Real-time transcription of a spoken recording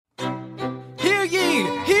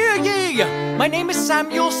Hear ye! My name is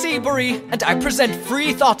Samuel Seabury, and I present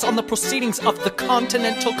free thoughts on the proceedings of the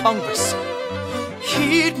Continental Congress.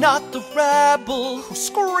 Heed not the rabble who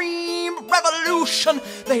scream revolution.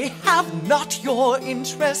 They have not your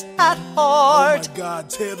interest at heart. Oh my God,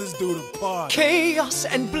 tear this dude apart. Chaos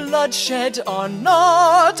and bloodshed are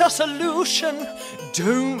not a solution.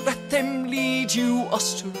 Don't let them lead you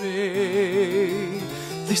astray.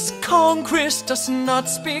 This Congress does not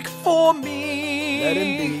speak for me. Let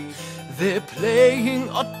him be. They're playing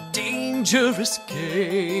a dangerous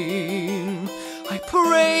game. I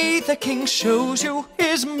pray the King shows you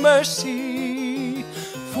his mercy.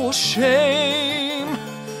 For shame,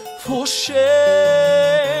 for shame.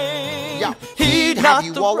 Yeah. Heed Have not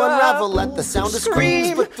you the all unravel rabble at the sound of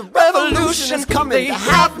scream, screams, but the revolution is coming. They The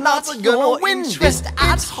have not have-nots are your gonna win. interest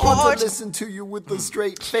at It's hard heart. to listen to you with a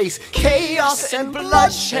straight face. Chaos and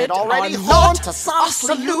bloodshed already are haunt not us. a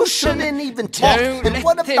solution. And even talk. Don't And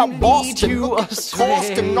what let about them Boston? lead you Look at the astray.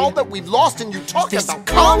 cost and all that we've lost, and you talk This about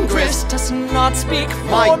Congress does not speak for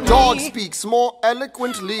My me. dog speaks more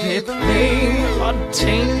eloquently They're than playing a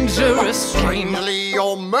dangerous game. Strangely,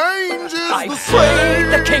 your mange is I the pray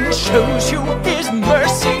the same. King shows you his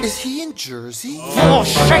mercy. Is he in Jersey? For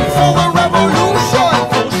shame, For the revolution!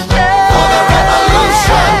 for shame, For the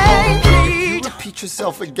revolution! Heed You repeat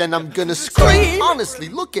yourself again, I'm gonna scream. Honestly,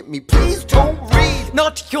 look at me, please don't read.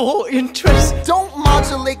 not your interest. Don't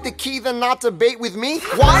modulate the key, then not debate with me.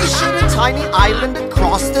 Why should a tiny island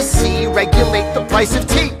across the sea regulate the price of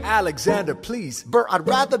tea? Alexander, please. Bert, I'd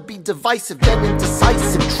rather be divisive than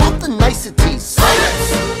indecisive. Drop the niceties.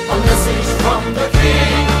 Silence! A message from the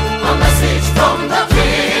king! A message from the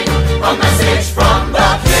king! A message from the